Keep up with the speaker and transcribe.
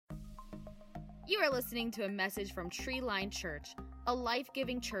You are listening to a message from Tree Line Church, a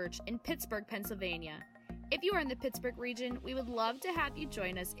life-giving church in Pittsburgh, Pennsylvania. If you are in the Pittsburgh region, we would love to have you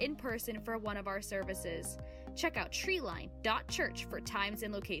join us in person for one of our services. Check out treeline.church for times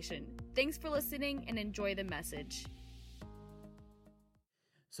and location. Thanks for listening and enjoy the message.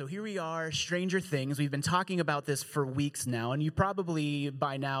 So here we are, Stranger Things. We've been talking about this for weeks now, and you probably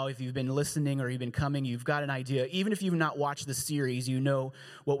by now, if you've been listening or you've been coming, you've got an idea. Even if you've not watched the series, you know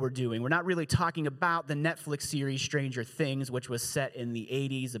what we're doing. We're not really talking about the Netflix series Stranger Things, which was set in the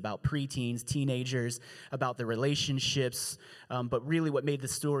 80s, about preteens, teenagers, about the relationships. But really what made the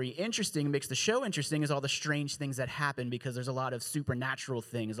story interesting, makes the show interesting, is all the strange things that happen, because there's a lot of supernatural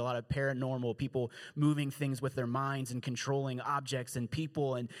things, a lot of paranormal, people moving things with their minds and controlling objects and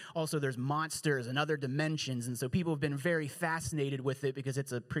people. And also there's monsters and other dimensions. And so people have been very fascinated with it because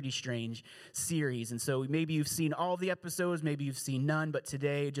it's a pretty strange series. And so maybe you've seen all the episodes, maybe you've seen none. But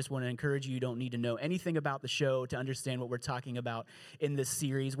today, just want to encourage you don't need to know anything about the show to understand what we're talking about in this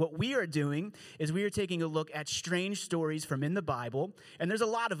series. What we are doing is we are taking a look at strange stories from in the Bible. And there's a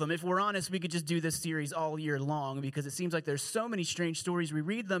lot of them. If we're honest, we could just do this series all year long, because it seems like there's so many strange stories. We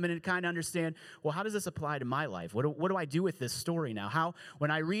read them and it kind of understand, well, how does this apply to my life? What do I do with this story now?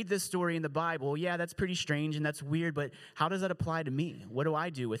 When I read this story in the Bible, yeah, that's pretty strange and that's weird, but how does that apply to me? What do I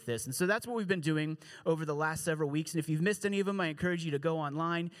do with this? And so that's what we've been doing over the last several weeks. And if you've missed any of them, I encourage you to go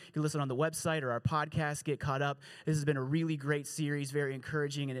online. You can listen on the website or our podcast, get caught up. This has been a really great series, very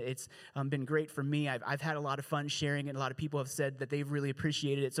encouraging, and it's been great for me. I've had a lot of fun sharing it, and a lot of people have said that they've really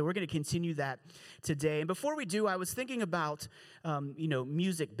appreciated it. So we're going to continue that today. And before we do, I was thinking about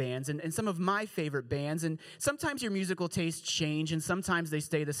music bands and some of my favorite bands. And sometimes your musical tastes change, and sometimes they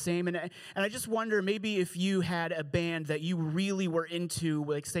stay the same. And I just wonder, maybe if you had a band that you really were into,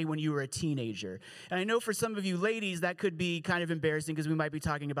 like say when you were a teenager. And I know for some of you ladies, that could be kind of embarrassing, because we might be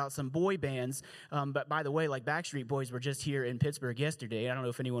talking about some boy bands. But by the way, like Backstreet Boys were just here in Pittsburgh yesterday. I don't know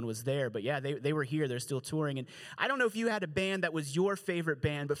if anyone was there, but yeah, they were here. They're still touring. And I don't know if you had a band that was your favorite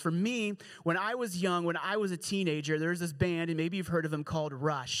band, but for me, when I was young, when I was a teenager, there was this band, and maybe you've heard of them, called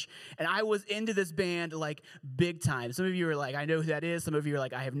Rush. And I was into this band like big time. Some of you are like, I know who that is. Some of you are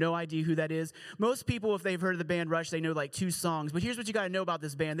like, I have no idea who that is. Most people, if they've heard of the band Rush, they know like 2 songs. But here's what you got to know about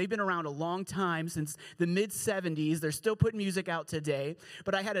this band. They've been around a long time, since the mid-70s. They're still putting music out today.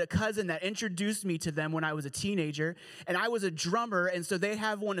 But I had a cousin that introduced me to them when I was a teenager, and I was a drummer, and so they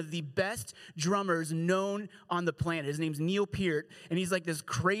have one of the best drummers known on the planet. His name's Neil Peart, and he's like this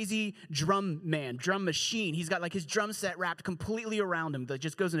crazy drum machine. He's got like his drum set wrapped completely around him that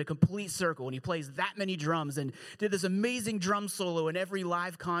just goes in a complete circle, and he plays that many drums and did this amazing drum solo in every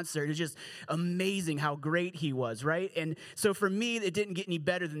live concert. It's just amazing how great he was, right? And so for me, it didn't get any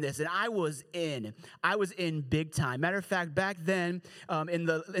better than this, and I was in big time. Matter of fact, back then, in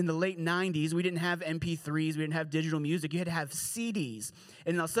the late 90s, we didn't have MP3s, we didn't have digital music. You had to have CDs.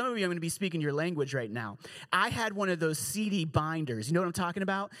 And now some of you, I'm going to be speaking your language right now. I had one of those CD binders. You know what I'm talking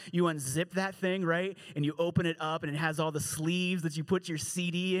about? You unzip that thing, right? And you open it up, and it has all the sleeves that you put your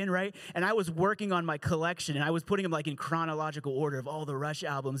CD in, right? And I was working on my collection, and I was putting them like in chronological order of all the Rush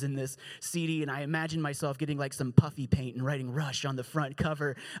albums in this CD. And I imagined myself getting like some puffy paint and writing Rush on the front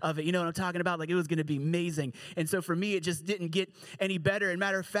cover of it. You know what I'm talking about? Like, it was going to be amazing. And so for me, it just didn't get any better. And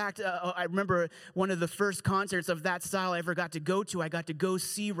matter of fact, I remember one of the first concerts of that style I ever got to go to. I got to go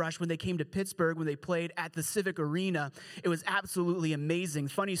see Rush when they came to Pittsburgh, when they played at the Civic Arena. It was absolutely amazing.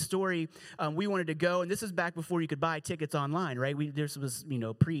 Funny story, we wanted to go, and this is back before you could buy tickets online, right? This was,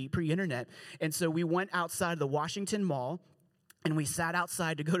 pre-internet. And so we went outside of the Washington Mall, and we sat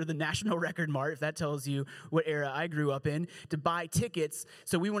outside to go to the National Record Mart, if that tells you what era I grew up in, to buy tickets.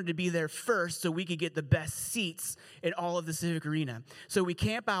 So we wanted to be there first so we could get the best seats in all of the Civic Arena. So we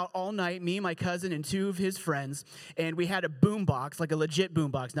camp out all night, me, my cousin, and 2 of his friends, and we had a boombox, like a legit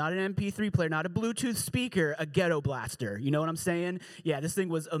boombox, not an MP3 player, not a Bluetooth speaker, a ghetto blaster. You know what I'm saying? Yeah, this thing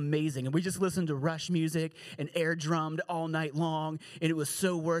was amazing. And we just listened to Rush music and air drummed all night long, and it was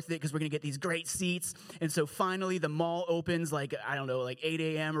so worth it because we're going to get these great seats. And so finally the mall opens like 8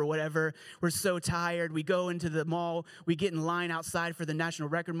 a.m. or whatever. We're so tired. We go into the mall. We get in line outside for the National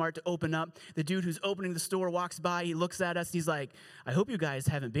Record Mart to open up. The dude who's opening the store walks by. He looks at us. He's like, I hope you guys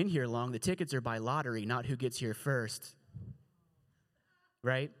haven't been here long. The tickets are by lottery, not who gets here first.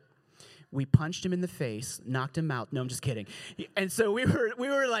 Right? We punched him in the face, knocked him out. No, I'm just kidding. And so we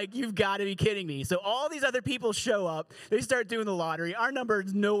were like, you've got to be kidding me. So all these other people show up. They start doing the lottery. Our number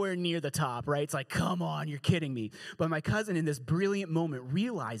is nowhere near the top, right? It's like, come on, you're kidding me. But my cousin in this brilliant moment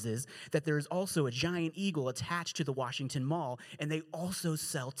realizes that there is also a giant eagle attached to the Washington Mall, and they also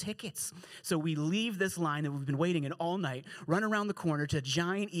sell tickets. So we leave this line that we've been waiting in all night, run around the corner to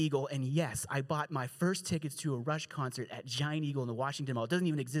Giant Eagle, and yes, I bought my first tickets to a Rush concert at Giant Eagle in the Washington Mall. It doesn't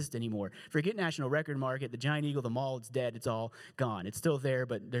even exist anymore. Forget National Record Market, the Giant Eagle, the mall, it's dead. It's all gone. It's still there,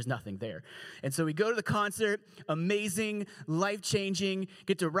 but there's nothing there. And so we go to the concert, amazing, life-changing,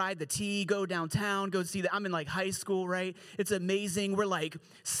 get to ride the T, go downtown, go see I'm in like high school, right? It's amazing. We're like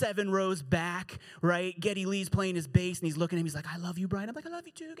 7 rows back, right? Geddy Lee's playing his bass, and he's looking at me. He's like, I love you, Brian. I'm like, I love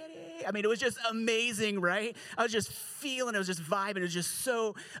you too, Geddy. I mean, it was just amazing, right? I was just feeling, it was just vibing. It was just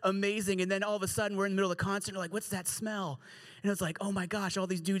so amazing. And then all of a sudden, we're in the middle of the concert, and we're like, what's that smell? And it's like, oh my gosh, all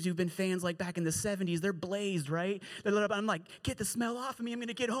these dudes who've been fans like back in the 70s, they're blazed, right? They're lit up. I'm like, get the smell off of me. I'm going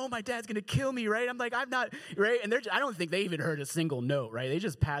to get home. My dad's going to kill me, right? I'm like, I'm not, right? And I don't think they even heard a single note, right? They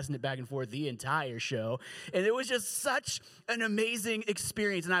just passing it back and forth the entire show. And it was just such an amazing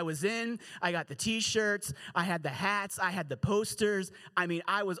experience. And I got the T-shirts, I had the hats, I had the posters. I mean,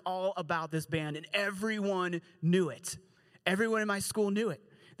 I was all about this band, and everyone knew it. Everyone in my school knew it.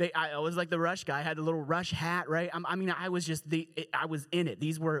 I was like the Rush guy. I had the little Rush hat, right? I was just I was in it.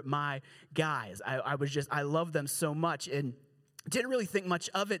 These were my guys. I loved them so much, and didn't really think much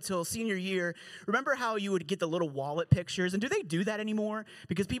of it till senior year. Remember how you would get the little wallet pictures? And do they do that anymore?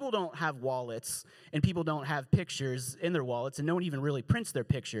 Because people don't have wallets, and people don't have pictures in their wallets, and no one even really prints their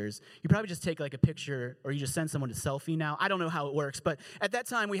pictures. You probably just take like a picture, or you just send someone a selfie now. I don't know how it works, but at that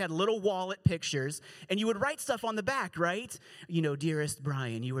time we had little wallet pictures, and you would write stuff on the back, right? You know, dearest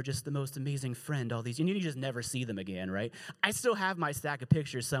Brian, you were just the most amazing friend, all these, and you just never see them again, right? I still have my stack of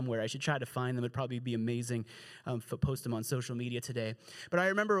pictures somewhere. I should try to find them. It'd probably be amazing to post them on social media today. But I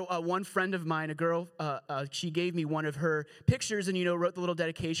remember one friend of mine, a girl, she gave me one of her pictures and, wrote the little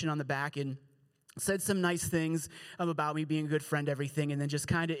dedication on the back and said some nice things about me being a good friend, everything. And then just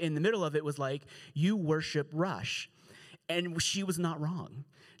kind of in the middle of it was like, you worship Rush. And she was not wrong.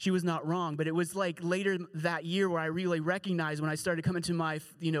 She was not wrong, but it was like later that year where I really recognized when I started coming to my,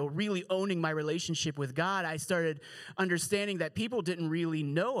 really owning my relationship with God, I started understanding that people didn't really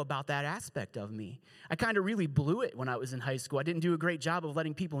know about that aspect of me. I kind of really blew it when I was in high school. I didn't do a great job of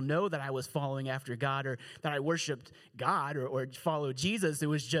letting people know that I was following after God or that I worshiped God or followed Jesus. It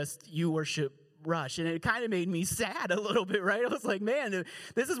was just, you worship Rush, and it kind of made me sad a little bit, right? I was like, man,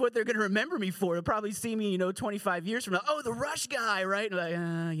 this is what they're going to remember me for. They'll probably see me, 25 years from now. Oh, the Rush guy, right? And like,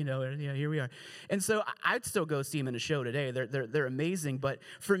 yeah, here we are. And so I'd still go see them in a show today. They're amazing, but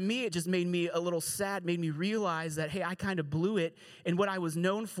for me, it just made me a little sad, made me realize that, hey, I kind of blew it, and what I was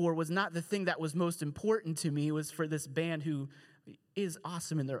known for was not the thing that was most important to me. It was for this band who is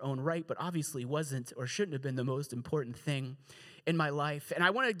awesome in their own right, but obviously wasn't or shouldn't have been the most important thing in my life. And I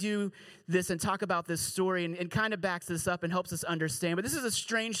want to do this and talk about this story and kind of backs this up and helps us understand. But this is a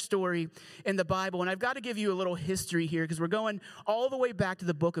strange story in the Bible, and I've got to give you a little history here because we're going all the way back to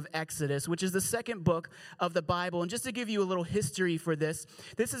the book of Exodus, which is the second book of the Bible. And just to give you a little history for this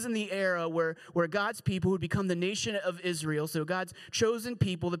is in the era where God's people would become the nation of Israel. So God's chosen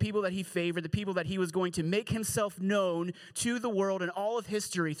people, the people that he favored, the people that he was going to make himself known to the world and all of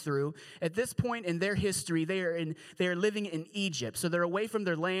history through. At this point in their history, they are living in Egypt. So they're away from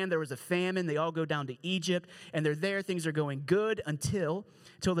their land. There was a famine. They all go down to Egypt, and they're there. Things are going good until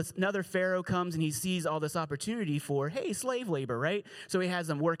another Pharaoh comes, and he sees all this opportunity for, hey, slave labor, right? So he has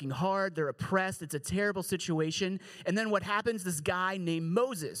them working hard. They're oppressed. It's a terrible situation. And then what happens, this guy named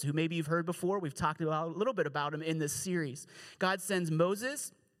Moses, who maybe you've heard before. We've talked about a little bit about him in this series. God sends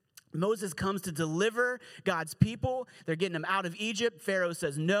Moses. Moses comes to deliver God's people. They're getting them out of Egypt. Pharaoh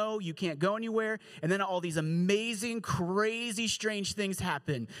says, no, you can't go anywhere. And then all these amazing, crazy, strange things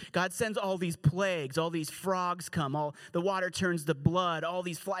happen. God sends all these plagues. All these frogs come. All the water turns to blood. All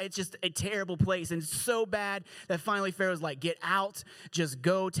these flies. It's just a terrible place. And it's so bad that finally Pharaoh's like, get out. Just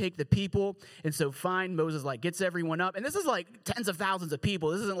go take the people. And so fine, Moses gets everyone up. And this is like tens of thousands of people.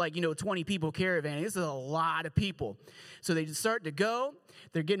 This isn't like, 20 people caravanning. This is a lot of people. So they start to go.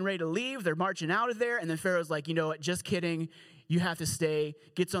 They're getting ready to leave. They're marching out of there. And then Pharaoh's like, you know what? Just kidding. you have to stay,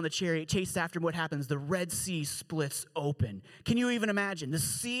 gets on the chariot, chases after him. What happens? The Red Sea splits open. Can you even imagine? The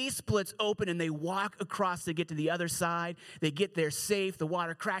sea splits open and they walk across to get to the other side. They get there safe. The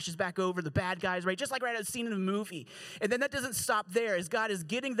water crashes back over the bad guys, right? Just like right at the scene in the movie. And then that doesn't stop there. As God is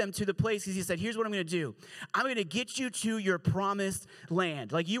getting them to the place, he said, here's what I'm going to do. I'm going to get you to your promised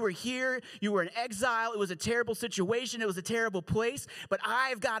land. Like, you were here, you were in exile. It was a terrible situation. It was a terrible place. But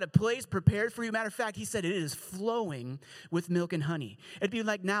I've got a place prepared for you. Matter of fact, he said it is flowing with milk and honey. It'd be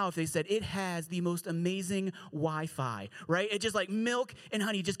like now if they said it has the most amazing Wi-Fi, right? It's just like milk and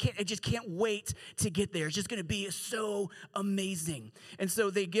honey. It just can't wait to get there. It's just going to be so amazing. And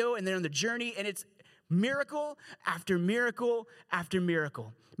so they go and they're on the journey, and it's miracle after miracle after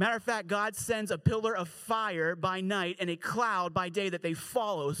miracle. Matter of fact, God sends a pillar of fire by night and a cloud by day that they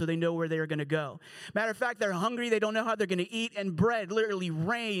follow so they know where they're going to go. Matter of fact, they're hungry. They don't know how they're going to eat, and bread literally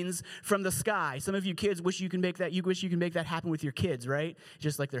rains from the sky. Some of you kids wish you can make that. You wish you can make that happen with your kids, right?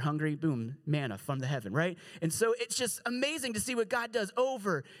 Just like they're hungry, boom, manna from the heaven, right? And so it's just amazing to see what God does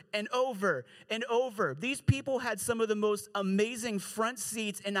over and over and over. These people had some of the most amazing front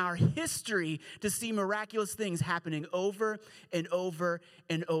seats in our history to see miraculous things happening over and over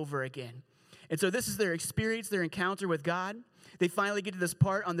and over again. And so this is their experience, their encounter with God. They finally get to this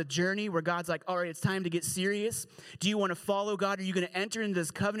part on the journey where God's like, all right, it's time to get serious. Do you want to follow God? Are you going to enter into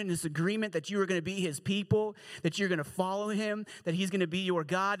this covenant, this agreement that you are going to be his people, that you're going to follow him, that he's going to be your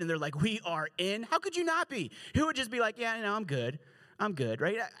God? And they're like, we are in. How could you not be? Who would just be like, yeah, no, I'm good,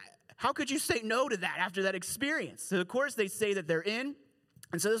 right? How could you say no to that after that experience? So of course they say that they're in.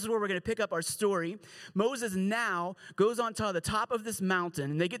 And so this is where we're going to pick up our story. Moses now goes on to the top of this mountain,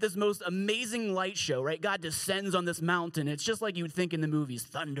 and they get this most amazing light show, right? God descends on this mountain. It's just like you would think in the movies,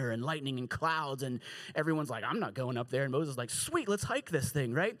 thunder and lightning and clouds, and everyone's like, I'm not going up there. And Moses is like, sweet, let's hike this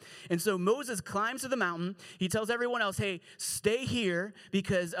thing, right? And so Moses climbs to the mountain. He tells everyone else, hey, stay here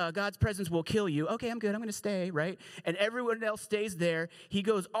because God's presence will kill you. Okay, I'm good. I'm going to stay, right? And everyone else stays there. He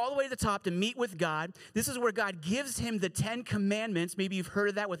goes all the way to the top to meet with God. This is where God gives him the 10 commandments. Maybe you've heard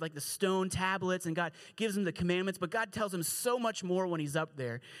of that with like the stone tablets, and God gives them the commandments, but God tells them so much more when he's up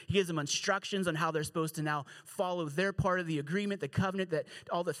there. He gives them instructions on how they're supposed to now follow their part of the agreement, the covenant, that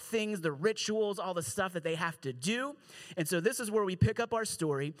all the things, the rituals, all the stuff that they have to do. And so this is where we pick up our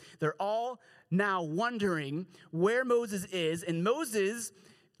story. They're all now wondering where Moses is, and Moses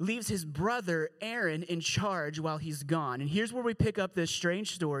leaves his brother Aaron in charge while he's gone. And here's where we pick up this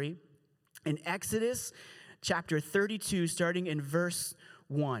strange story in Exodus chapter 32, starting in verse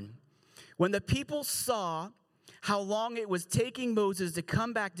 1. When the people saw how long it was taking Moses to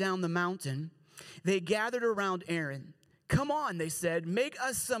come back down the mountain, they gathered around Aaron. Come on, they said, make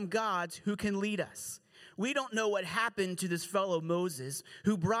us some gods who can lead us. We don't know what happened to this fellow Moses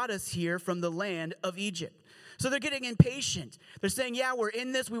who brought us here from the land of Egypt. So they're getting impatient. They're saying, yeah, we're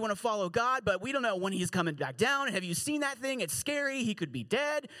in this. We want to follow God, but we don't know when he's coming back down. Have you seen that thing? It's scary. He could be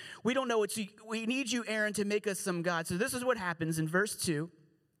dead. We don't know. We need you, Aaron, to make us some gods. So this is what happens in verse 2.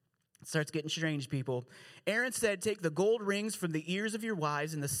 It starts getting strange, people. Aaron said, take the gold rings from the ears of your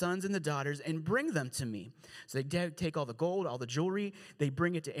wives and the sons and the daughters and bring them to me. So they take all the gold, all the jewelry, they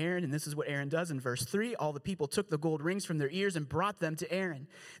bring it to Aaron, and this is what Aaron does in verse 3. All the people took the gold rings from their ears and brought them to Aaron.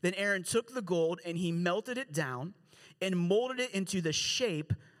 Then Aaron took the gold and he melted it down and molded it into the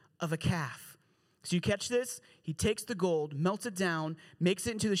shape of a calf. So you catch this? He takes the gold, melts it down, makes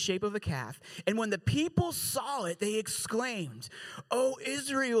it into the shape of a calf. And when the people saw it, they exclaimed, "O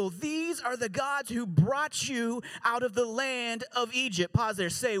Israel, these are the gods who brought you out of the land of Egypt." Pause there.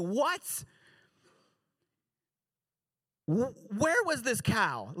 Say, what? Where was this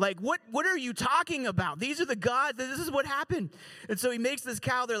cow? Like, what are you talking about? These are the gods. This is what happened. And so he makes this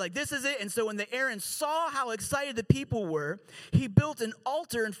cow. They're like, this is it. And so when the Aaron saw how excited the people were, he built an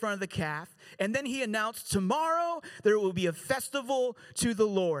altar in front of the calf. And then he announced, tomorrow there will be a festival to the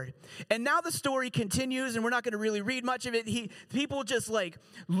Lord. And now the story continues, and we're not going to really read much of it. People just like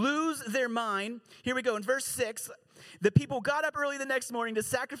lose their mind. Here we go. In verse 6. The people got up early the next morning to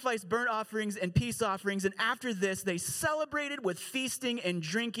sacrifice burnt offerings and peace offerings, and after this, they celebrated with feasting and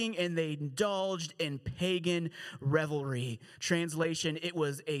drinking, and they indulged in pagan revelry. Translation, it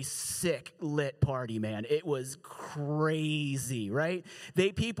was a sick lit party, man. It was crazy, right?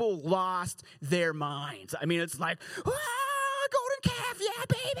 People lost their minds. I mean, it's like, golden calf, yeah,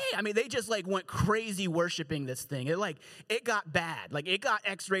 baby. I mean, they just like went crazy worshiping this thing. It got bad. Like, it got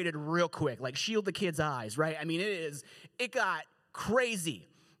X-rated real quick. Like, shield the kids' eyes, right? I mean, it got crazy.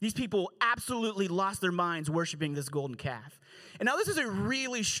 These people absolutely lost their minds worshiping this golden calf. And now this is a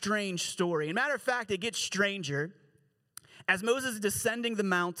really strange story. And matter of fact, it gets stranger. As Moses is descending the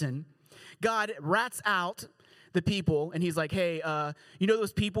mountain, God rats out the people, and he's like, hey, you know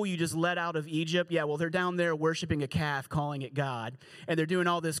those people you just let out of Egypt? Yeah, well, they're down there worshiping a calf, calling it God, and they're doing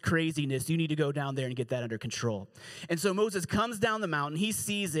all this craziness. You need to go down there and get that under control. And so Moses comes down the mountain. He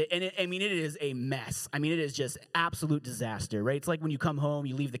sees it, and it is a mess. I mean, it is just absolute disaster, right? It's like when you come home,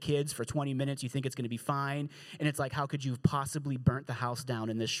 you leave the kids for 20 minutes, you think it's going to be fine, and it's like, how could you have possibly burnt the house down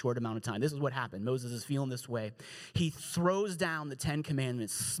in this short amount of time? This is what happened. Moses is feeling this way. He throws down the 10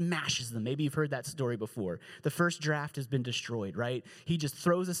 commandments, smashes them. Maybe you've heard that story before. The first draft has been destroyed, right? He just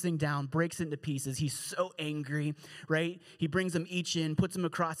throws this thing down, breaks it into pieces. He's so angry, right? He brings them each in, puts them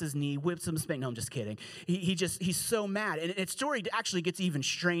across his knee, whips them, no, I'm just kidding. He's so mad. And its story actually gets even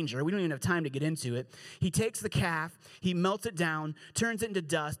stranger. We don't even have time to get into it. He takes the calf, he melts it down, turns it into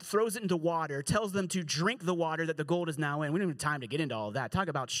dust, throws it into water, tells them to drink the water that the gold is now in. We don't have time to get into all of that. Talk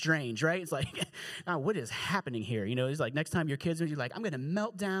about strange, right? It's like, what is happening here? You know, it's like next time your kids are like, I'm going to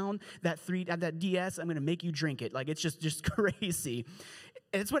melt down that DS, I'm going to make you drink it. Like, it's just crazy.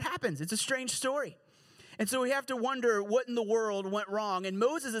 And it's what happens. It's a strange story. And so we have to wonder what in the world went wrong. And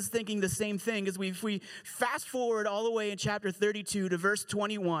Moses is thinking the same thing as if we fast forward all the way in chapter 32 to verse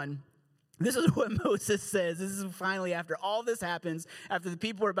 21. This is what Moses says. This is finally after all this happens, after the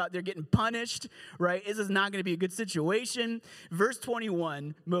people are they're getting punished, right? This is not going to be a good situation. Verse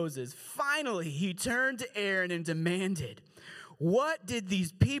 21, Moses, finally he turned to Aaron and demanded, what did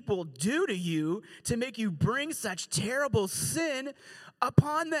these people do to you to make you bring such terrible sin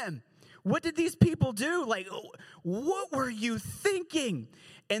upon them? What did these people do? Like, what were you thinking?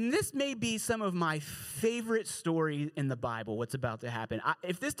 And this may be some of my favorite stories in the Bible, what's about to happen.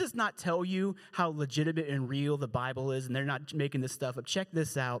 If this does not tell you how legitimate and real the Bible is, and they're not making this stuff up, check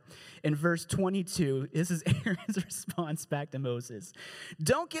this out. In verse 22, this is Aaron's response back to Moses.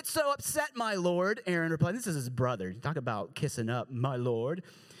 Don't get so upset, my Lord, Aaron replied. This is his brother. Talk about kissing up, my Lord.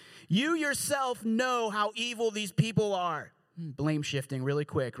 You yourself know how evil these people are. Blame shifting really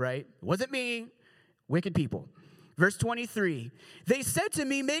quick, right? It wasn't me, wicked people. Verse 23, they said to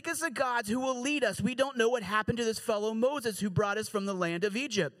me, make us a god who will lead us. We don't know what happened to this fellow Moses who brought us from the land of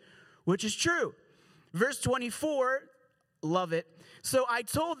Egypt, which is true. Verse 24, love it. So I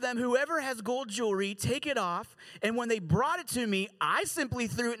told them, whoever has gold jewelry, take it off. And when they brought it to me, I simply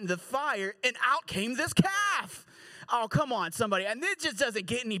threw it in the fire, and out came this calf. Oh, come on, somebody. And it just doesn't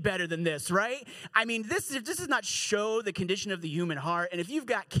get any better than this, right? I mean, this does not show the condition of the human heart. And if you've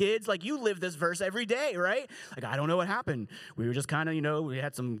got kids, like, you live this verse every day, right? Like, I don't know what happened. We were just kind of, we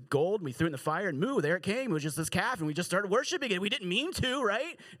had some gold, and we threw it in the fire, and there it came. It was just this calf, and we just started worshiping it. We didn't mean to,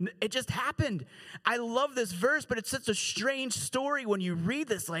 right? It just happened. I love this verse, but it's such a strange story when you read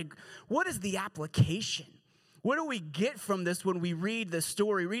this. Like, what is the application? What do we get from this when we read this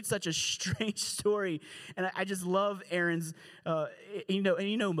story, read such a strange story? And I just love Aaron's,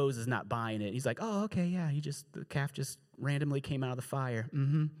 and Moses not buying it. He's like, oh, okay, yeah, the calf just randomly came out of the fire.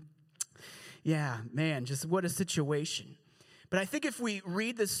 Yeah, man, just what a situation. But I think if we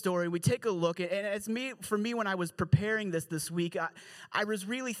read this story, we take a look, and for me, when I was preparing this week, I was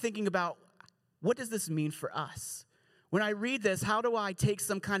really thinking about, what does this mean for us? When I read this, how do I take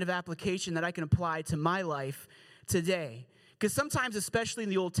some kind of application that I can apply to my life today? Because sometimes, especially in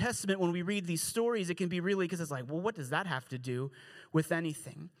the Old Testament, when we read these stories, it can be really, because it's like, well, what does that have to do with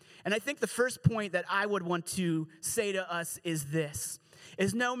anything? And I think the first point that I would want to say to us is this,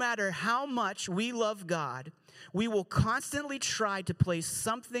 is no matter how much we love God, we will constantly try to place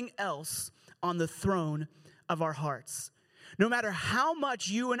something else on the throne of our hearts. No matter how much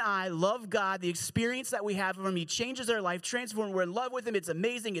you and I love God, the experience that we have of Him, He changes our life, transforms, we're in love with Him, it's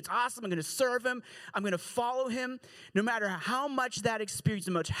amazing, it's awesome, I'm going to serve Him, I'm going to follow Him. No matter how much that experience,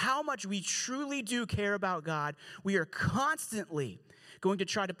 how much we truly do care about God, we are constantly going to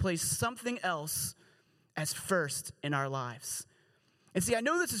try to place something else as first in our lives. And see, I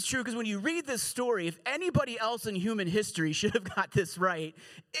know this is true because when you read this story, if anybody else in human history should have got this right,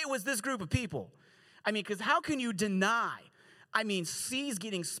 it was this group of people. I mean, because how can you deny? I mean, seas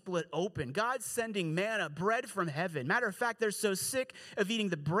getting split open, God sending manna, bread from heaven. Matter of fact, they're so sick of eating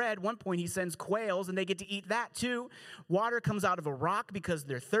the bread. One point, He sends quails, and they get to eat that too. Water comes out of a rock because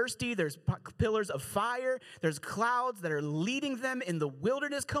they're thirsty. There's pillars of fire. There's clouds that are leading them in the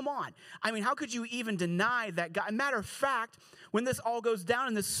wilderness. Come on. I mean, how could you even deny that God? Matter of fact, when this all goes down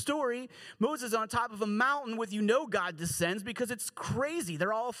in this story, Moses is on top of a mountain with God descends because it's crazy.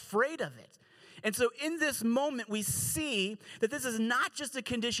 They're all afraid of it. And so in this moment, we see that this is not just a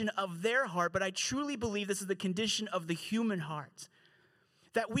condition of their heart, but I truly believe this is the condition of the human heart,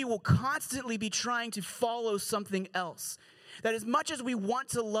 that we will constantly be trying to follow something else. That as much as we want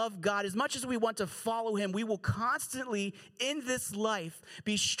to love God, as much as we want to follow him, we will constantly in this life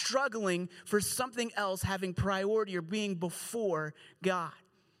be struggling for something else having priority or being before God.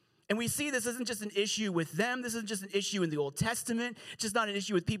 And we see this isn't just an issue with them. This isn't just an issue in the Old Testament. It's just not an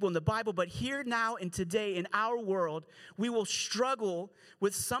issue with people in the Bible. But here now and today in our world, we will struggle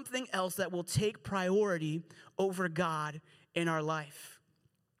with something else that will take priority over God in our life.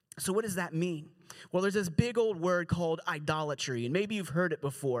 So what does that mean? Well, there's this big old word called idolatry, and maybe you've heard it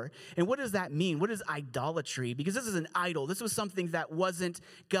before. And what does that mean? What is idolatry? Because this is an idol. This was something that wasn't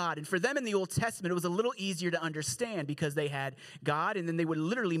God. And for them in the Old Testament, it was a little easier to understand because they had God, and then they would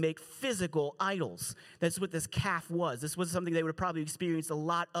literally make physical idols. That's what this calf was. This was something they would have probably experienced a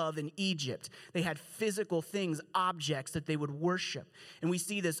lot of in Egypt. They had physical things, objects that they would worship. And we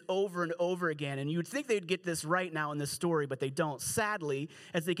see this over and over again. And you would think they'd get this right now in this story, but they don't. Sadly,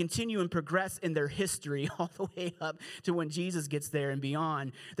 as they continue and progress in their history all the way up to when Jesus gets there and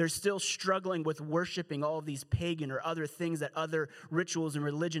beyond, they're still struggling with worshiping all of these pagan or other things that other rituals and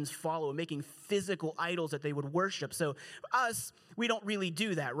religions follow, and making physical idols that they would worship. So us, we don't really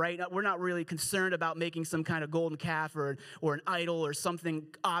do that, right? We're not really concerned about making some kind of golden calf or an idol or something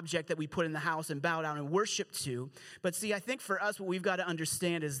object that we put in the house and bow down and worship to. But see, I think for us, what we've got to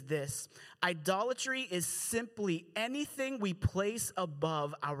understand is this. Idolatry is simply anything we place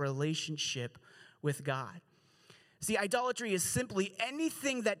above our relationship with God. See, idolatry is simply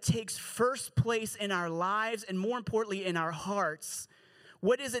anything that takes first place in our lives and, more importantly, in our hearts.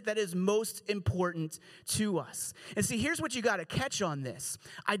 What is it that is most important to us? And see, here's what you got to catch on this.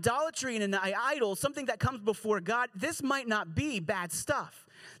 Idolatry and an idol, something that comes before God, this might not be bad stuff.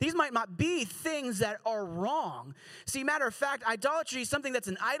 These might not be things that are wrong. See, matter of fact, idolatry is something that's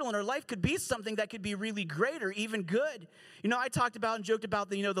an idol in our life could be something that could be really great or even good. You know, I talked about and joked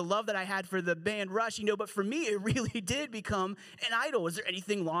about the love that I had for the band Rush, but for me, it really did become an idol. Is there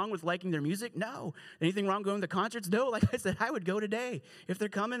anything wrong with liking their music? No. Anything wrong going to concerts? No. Like I said, I would go today. If they're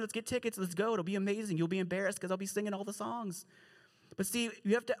coming, let's get tickets. Let's go. It'll be amazing. You'll be embarrassed because I'll be singing all the songs. But see,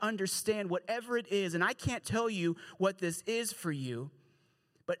 you have to understand whatever it is, and I can't tell you what this is for you,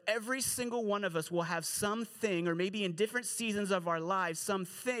 but every single one of us will have something, or maybe in different seasons of our lives, some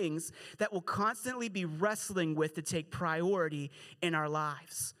things that will constantly be wrestling with to take priority in our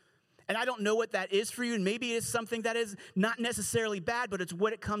lives. And I don't know what that is for you, and maybe it's something that is not necessarily bad, but it's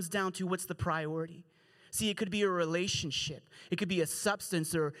what it comes down to. What's the priority? See, it could be a relationship. It could be a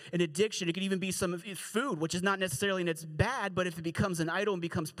substance or an addiction. It could even be some food, which is not necessarily, and it's bad, but if it becomes an idol and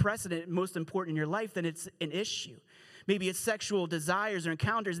becomes precedent, most important in your life, then it's an issue. Maybe it's sexual desires or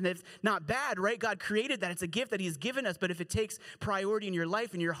encounters, and it's not bad, right? God created that. It's a gift that he has given us, but if it takes priority in your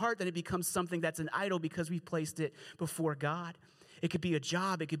life and your heart, then it becomes something that's an idol because we've placed it before God. It could be a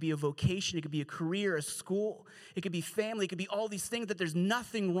job. It could be a vocation. It could be a career, a school. It could be family. It could be all these things that there's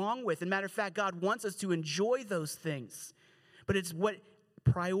nothing wrong with. And matter of fact, God wants us to enjoy those things, but it's what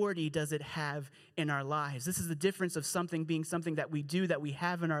priority does it have in our lives? This is the difference of something being something that we do, that we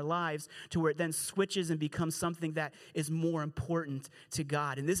have in our lives, to where it then switches and becomes something that is more important to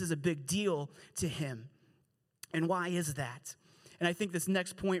God. And this is a big deal to him. And why is that? And I think this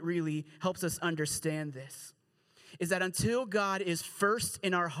next point really helps us understand this, is that until God is first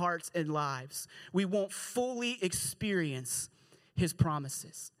in our hearts and lives, we won't fully experience his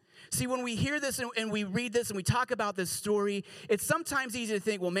promises. See, when we hear this and we read this and we talk about this story, it's sometimes easy to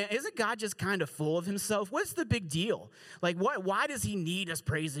think, well, man, isn't God just kind of full of himself? What's the big deal? Like, why does he need us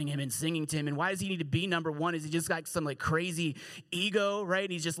praising him and singing to him? And why does he need to be number one? Is he just like some like crazy ego, right?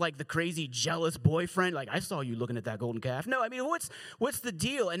 And he's just like the crazy jealous boyfriend. Like, I saw you looking at that golden calf. No, I mean, what's the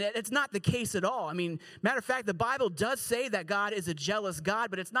deal? And it's not the case at all. I mean, matter of fact, the Bible does say that God is a jealous God,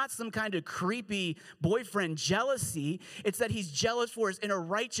 but it's not some kind of creepy boyfriend jealousy. It's that he's jealous for us in a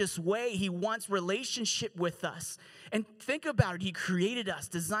righteous way. He wants relationship with us. And think about it. He created us,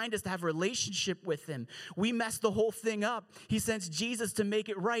 designed us to have a relationship with him. We messed the whole thing up. He sends Jesus to make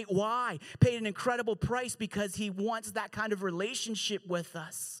it right. Why? Paid an incredible price because he wants that kind of relationship with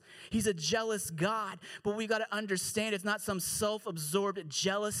us. He's a jealous God, but we got to understand it's not some self-absorbed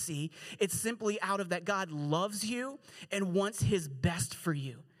jealousy. It's simply out of that God loves you and wants his best for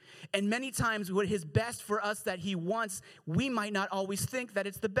you. And many times what his best for us that he wants, we might not always think that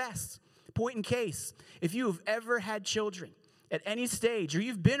it's the best. Point in case, if you have ever had children, at any stage, or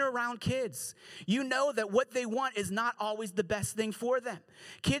you've been around kids, you know that what they want is not always the best thing for them.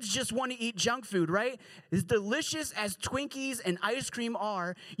 Kids just want to eat junk food, right? As delicious as Twinkies and ice cream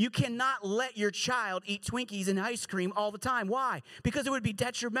are, you cannot let your child eat Twinkies and ice cream all the time. Why? Because it would be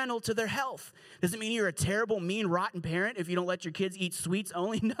detrimental to their health. Does it mean you're a terrible, mean, rotten parent if you don't let your kids eat sweets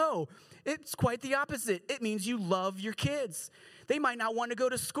only? No, it's quite the opposite. It means you love your kids. They might not want to go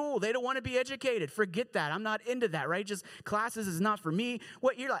to school. They don't want to be educated. Forget that. I'm not into that, right? Just classes is not for me.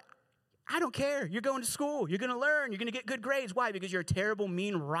 What you're like, I don't care. You're going to school. You're going to learn. You're going to get good grades. Why? Because you're a terrible,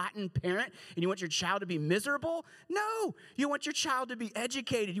 mean, rotten parent and you want your child to be miserable? No. You want your child to be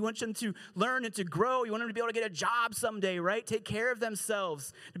educated. You want them to learn and to grow. You want them to be able to get a job someday, right? Take care of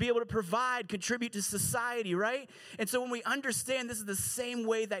themselves, to be able to provide, contribute to society, right? And so when we understand this is the same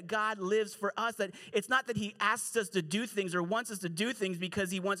way that God lives for us, that it's not that he asks us to do things or wants us to do things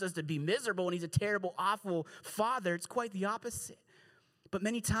because he wants us to be miserable and he's a terrible, awful father. It's quite the opposite. But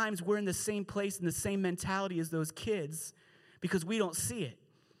many times we're in the same place and the same mentality as those kids because we don't see it.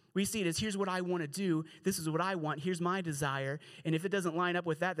 We see it as, here's what I want to do. This is what I want. Here's my desire. And if it doesn't line up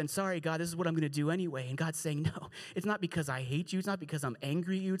with that, then sorry, God, this is what I'm going to do anyway. And God's saying, no, it's not because I hate you. It's not because I'm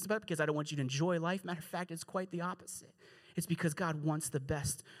angry at you. It's not because I don't want you to enjoy life. Matter of fact, it's quite the opposite. It's because God wants the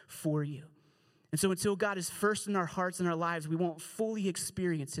best for you. And so until God is first in our hearts and our lives, we won't fully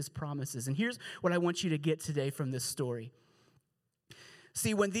experience his promises. And here's what I want you to get today from this story.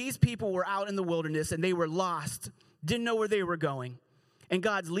 See, when these people were out in the wilderness and they were lost, didn't know where they were going, and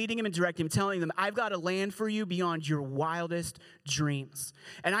God's leading them and directing them, telling them, I've got a land for you beyond your wildest dreams.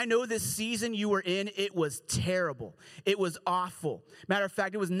 And I know this season you were in, it was terrible. It was awful. Matter of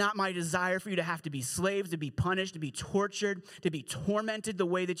fact, it was not my desire for you to have to be slaves, to be punished, to be tortured, to be tormented the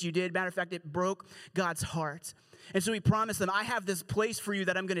way that you did. Matter of fact, it broke God's heart. And so he promised them, I have this place for you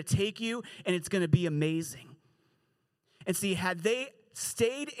that I'm going to take you, and it's going to be amazing. And see, had they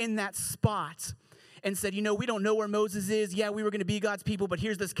stayed in that spot and said, we don't know where Moses is. Yeah, we were going to be God's people, but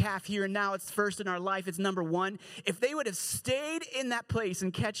here's this calf here and now. It's first in our life. It's number one. If they would have stayed in that place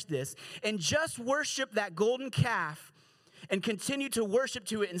and catch this and just worship that golden calf and continue to worship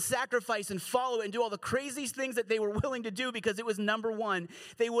to it and sacrifice and follow it and do all the crazy things that they were willing to do because it was number one,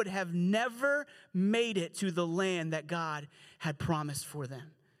 they would have never made it to the land that God had promised for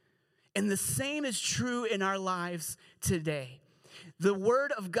them. And the same is true in our lives today. The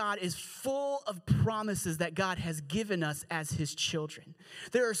word of God is full of promises that God has given us as his children.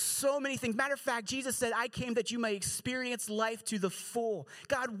 There are so many things. Matter of fact, Jesus said, I came that you may experience life to the full.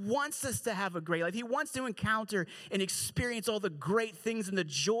 God wants us to have a great life. He wants to encounter and experience all the great things and the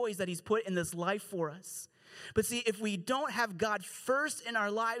joys that he's put in this life for us. But see, if we don't have God first in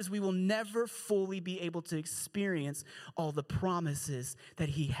our lives, we will never fully be able to experience all the promises that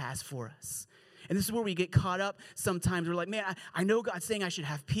he has for us. And this is where we get caught up sometimes. We're like, man, I know God's saying I should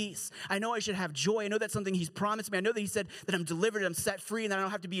have peace. I know I should have joy. I know that's something he's promised me. I know that he said that I'm delivered, I'm set free, and that I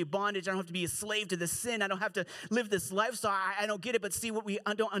don't have to be a bondage. I don't have to be a slave to the sin. I don't have to live this lifestyle. I don't get it. But see, what we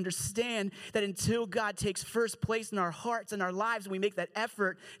don't understand, that until God takes first place in our hearts and our lives, and we make that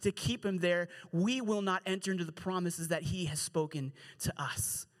effort to keep him there, we will not enter into the promises that he has spoken to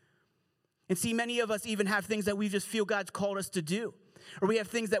us. And see, many of us even have things that we just feel God's called us to do. Or we have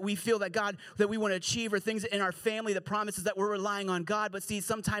things that we feel that we want to achieve, or things in our family that promises that we're relying on God. But see,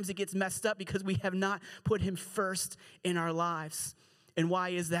 sometimes it gets messed up because we have not put him first in our lives. And why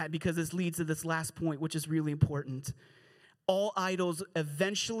is that? Because this leads to this last point, which is really important. All idols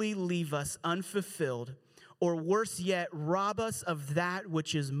eventually leave us unfulfilled, or worse yet, rob us of that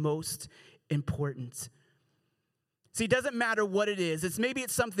which is most important. See, it doesn't matter what it is. Maybe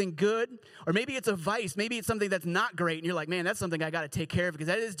it's something good, or maybe it's a vice. Maybe it's something that's not great, and you're like, man, that's something I got to take care of because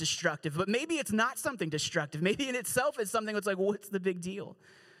that is destructive. But maybe it's not something destructive. Maybe in itself it's something that's like, well, what's the big deal?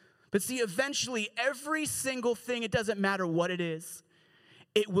 But see, eventually, every single thing, it doesn't matter what it is,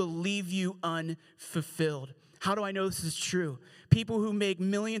 it will leave you unfulfilled. How do I know this is true? People who make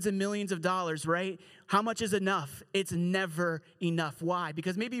millions and millions of dollars, right? How much is enough? It's never enough. Why?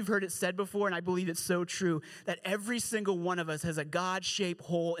 Because maybe you've heard it said before, and I believe it's so true, that every single one of us has a God-shaped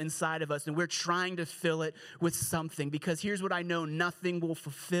hole inside of us, and we're trying to fill it with something. Because here's what I know, nothing will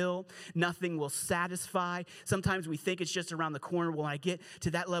fulfill, nothing will satisfy. Sometimes we think it's just around the corner. When I get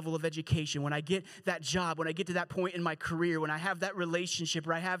to that level of education, when I get that job, when I get to that point in my career, when I have that relationship,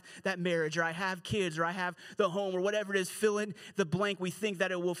 or I have that marriage, or I have kids, or I have the home, or whatever it is, fill in the blank, we think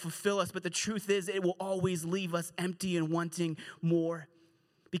that it will fulfill us. But the truth is, it will always leave us empty and wanting more,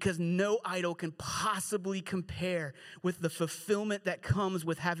 because no idol can possibly compare with the fulfillment that comes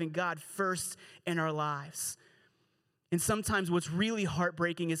with having God first in our lives. And sometimes what's really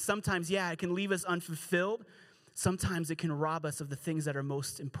heartbreaking is sometimes, it can leave us unfulfilled, sometimes it can rob us of the things that are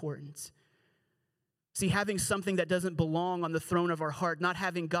most important. See, having something that doesn't belong on the throne of our heart, not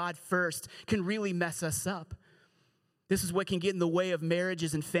having God first, can really mess us up. This is what can get in the way of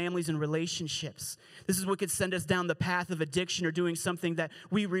marriages and families and relationships. This is what could send us down the path of addiction or doing something that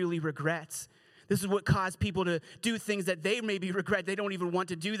we really regret. This is what caused people to do things that they maybe regret. They don't even want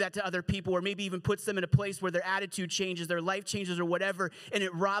to do that to other people, or maybe even puts them in a place where their attitude changes, their life changes or whatever, and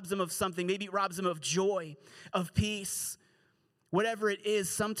it robs them of something. Maybe it robs them of joy, of peace. Whatever it is,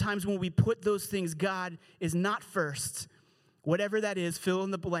 sometimes when we put those things, God is not first. Whatever that is, fill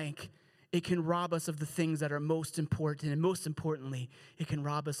in the blank. It can rob us of the things that are most important. And most importantly, it can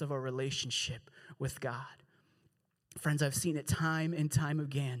rob us of our relationship with God. Friends, I've seen it time and time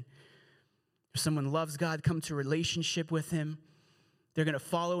again. If someone loves God, come to a relationship with him, they're going to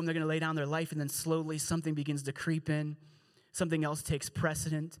follow him, they're going to lay down their life, and then slowly something begins to creep in. Something else takes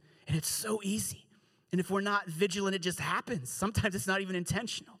precedent, and it's so easy. And if we're not vigilant, it just happens. Sometimes it's not even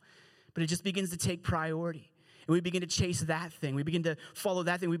intentional, but it just begins to take priority. And we begin to chase that thing. We begin to follow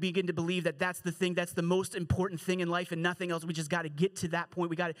that thing. We begin to believe that that's the thing, that's the most important thing in life and nothing else. We just got to get to that point.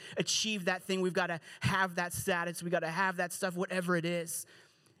 We got to achieve that thing. We've got to have that status. We got to have that stuff, whatever it is.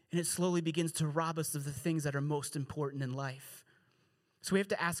 And it slowly begins to rob us of the things that are most important in life. So we have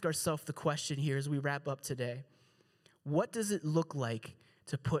to ask ourselves the question here as we wrap up today. What does it look like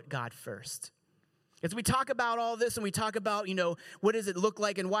to put God first? As we talk about all this and we talk about, what does it look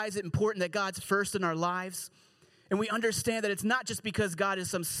like and why is it important that God's first in our lives? And we understand that it's not just because God is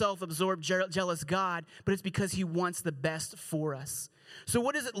some self-absorbed, jealous God, but it's because he wants the best for us. So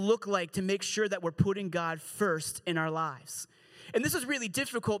what does it look like to make sure that we're putting God first in our lives? And this is really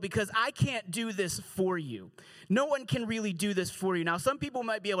difficult because I can't do this for you. No one can really do this for you. Now, some people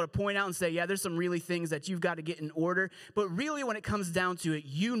might be able to point out and say, yeah, there's some really things that you've got to get in order. But really, when it comes down to it,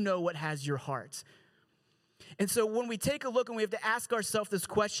 you know what has your heart. And so when we take a look and we have to ask ourselves this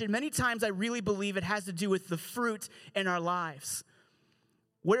question, many times I really believe it has to do with the fruit in our lives.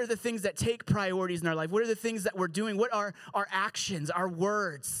 What are the things that take priorities in our life? What are the things that we're doing? What are our actions, our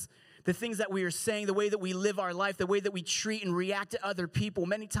words, the things that we are saying, the way that we live our life, the way that we treat and react to other people?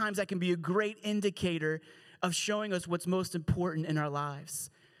 Many times that can be a great indicator of showing us what's most important in our lives.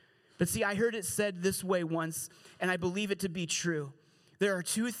 But see, I heard it said this way once, and I believe it to be true. There are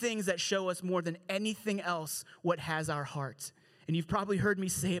two things that show us more than anything else what has our heart. And you've probably heard me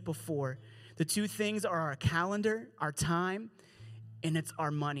say it before. The two things are our calendar, our time, and it's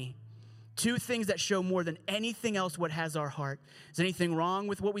our money. Two things that show more than anything else what has our heart. Is there anything wrong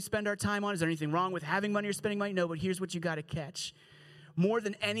with what we spend our time on? Is there anything wrong with having money or spending money? No, but here's what you got to catch. More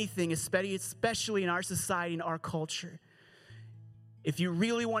than anything, especially in our society and our culture, if you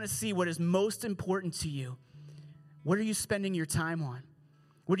really want to see what is most important to you, what are you spending your time on?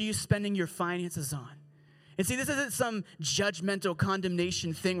 What are you spending your finances on? And see, this isn't some judgmental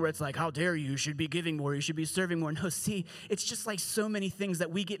condemnation thing where it's like, how dare you should be giving more, you should be serving more. No, see, it's just like so many things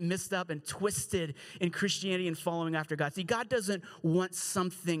that we get mixed up and twisted in Christianity and following after God. See, God doesn't want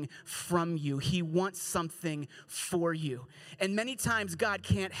something from you. He wants something for you. And many times God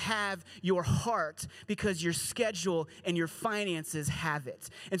can't have your heart because your schedule and your finances have it.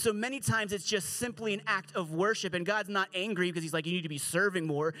 And so many times it's just simply an act of worship, and God's not angry because he's like, you need to be serving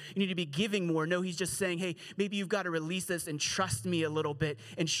more, you need to be giving more. No, he's just saying, hey, maybe you've got to release this and trust me a little bit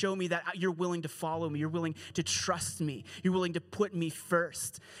and show me that you're willing to follow me. You're willing to trust me. You're willing to put me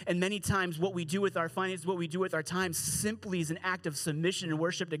first. And many times what we do with our finances, what we do with our time simply is an act of submission and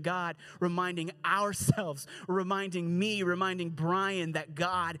worship to God, reminding ourselves, reminding me, reminding Brian that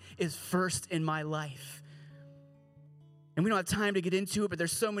God is first in my life. And we don't have time to get into it, but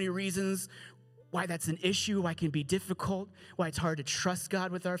there's so many reasons why that's an issue, why it can be difficult, why it's hard to trust God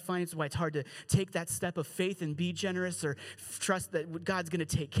with our finances, why it's hard to take that step of faith and be generous or trust that God's going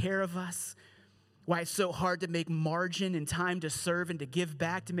to take care of us, why it's so hard to make margin and time to serve and to give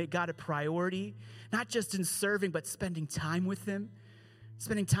back, to make God a priority, not just in serving, but spending time with him,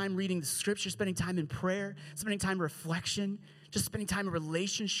 spending time reading the scripture, spending time in prayer, spending time in reflection, just spending time in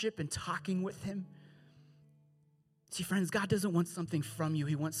relationship and talking with him. See, friends, God doesn't want something from you.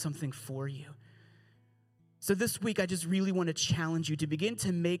 He wants something for you. So this week, I just really want to challenge you to begin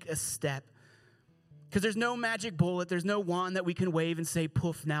to make a step. Because there's no magic bullet. There's no wand that we can wave and say,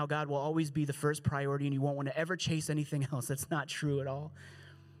 poof, now God will always be the first priority and you won't want to ever chase anything else. That's not true at all.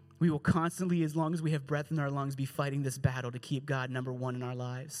 We will constantly, as long as we have breath in our lungs, be fighting this battle to keep God number one in our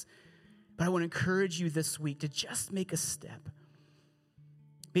lives. But I want to encourage you this week to just make a step.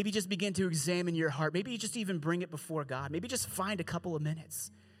 Maybe just begin to examine your heart. Maybe you just even bring it before God. Maybe just find a couple of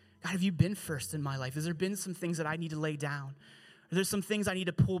minutes. God, have you been first in my life? Has there been some things that I need to lay down? Are Or there's some things I need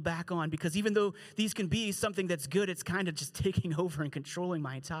to pull back on, because even though these can be something that's good, it's kind of just taking over and controlling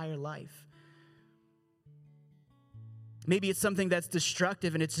my entire life. Maybe it's something that's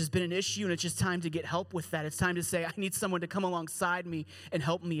destructive and it's just been an issue and it's just time to get help with that. It's time to say, I need someone to come alongside me and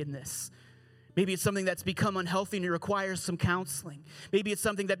help me in this. Maybe it's something that's become unhealthy and it requires some counseling. Maybe it's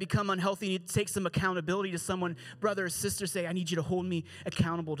something that become unhealthy and it takes some accountability to someone, brother or sister, say, I need you to hold me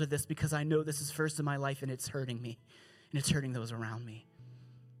accountable to this because I know this is first in my life and it's hurting me and it's hurting those around me.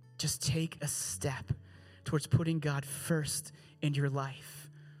 Just take a step towards putting God first in your life.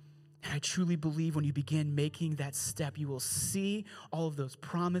 And I truly believe when you begin making that step, you will see all of those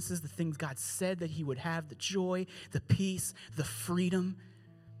promises, the things God said that he would have, the joy, the peace, the freedom,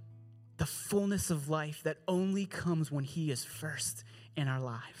 the fullness of life that only comes when he is first in our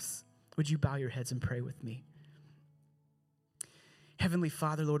lives. Would you bow your heads and pray with me? Heavenly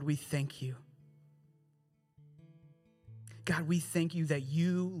Father, Lord, we thank you. God, we thank you that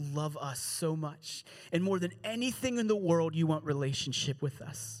you love us so much. And more than anything in the world, you want relationship with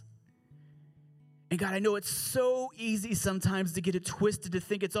us. And God, I know it's so easy sometimes to get it twisted, to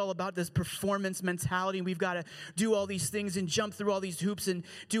think it's all about this performance mentality. And we've got to do all these things and jump through all these hoops and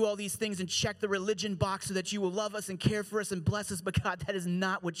do all these things and check the religion box so that you will love us and care for us and bless us. But God, that is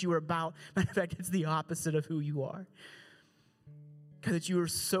not what you are about. Matter of fact, it's the opposite of who you are. God, that you are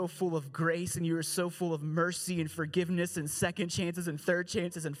so full of grace and you are so full of mercy and forgiveness and second chances and third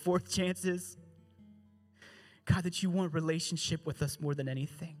chances and fourth chances. God, that you want relationship with us more than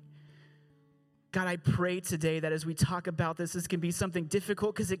anything. God, I pray today that as we talk about this can be something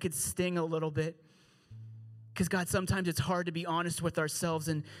difficult because it could sting a little bit. Because, God, sometimes it's hard to be honest with ourselves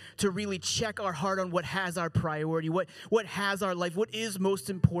and to really check our heart on what has our priority, what has our life, what is most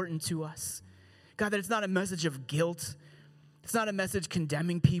important to us. God, that it's not a message of guilt. It's not a message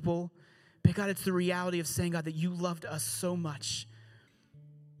condemning people. But, God, it's the reality of saying, God, that you loved us so much.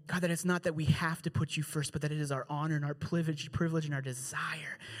 God, that it's not that we have to put you first, but that it is our honor and our privilege and our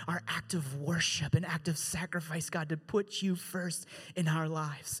desire, our act of worship, an act of sacrifice, God, to put you first in our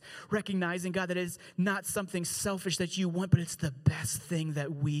lives. Recognizing, God, that it is not something selfish that you want, but it's the best thing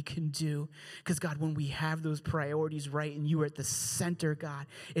that we can do. Because, God, when we have those priorities right and you are at the center, God,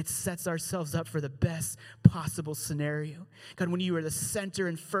 it sets ourselves up for the best possible scenario. God, when you are the center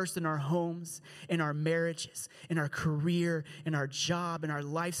and first in our homes, in our marriages, in our career, in our job, in our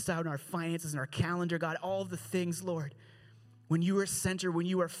lifestyle, in our finances, in our calendar, God, all the things, Lord, when you are center, when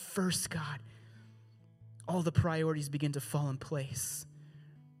you are first, God, all the priorities begin to fall in place.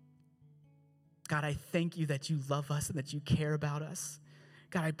 God, I thank you that you love us and that you care about us.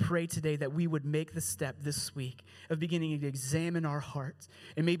 God, I pray today that we would make the step this week of beginning to examine our hearts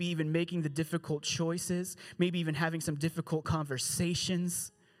and maybe even making the difficult choices, maybe even having some difficult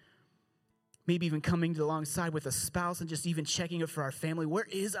conversations, maybe even coming alongside with a spouse and just even checking it for our family. Where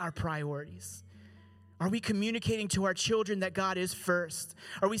is our priorities? Are we communicating to our children that God is first?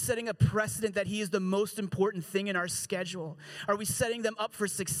 Are we setting a precedent that he is the most important thing in our schedule? Are we setting them up for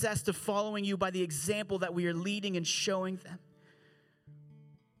success to following you by the example that we are leading and showing them?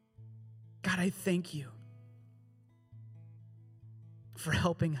 God, I thank you for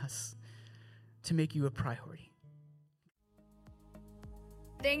helping us to make you a priority.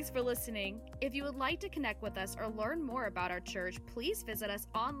 Thanks for listening. If you would like to connect with us or learn more about our church, please visit us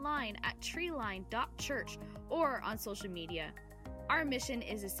online at treeline.church or on social media. Our mission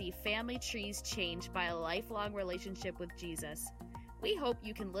is to see family trees changed by a lifelong relationship with Jesus. We hope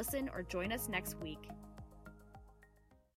you can listen or join us next week.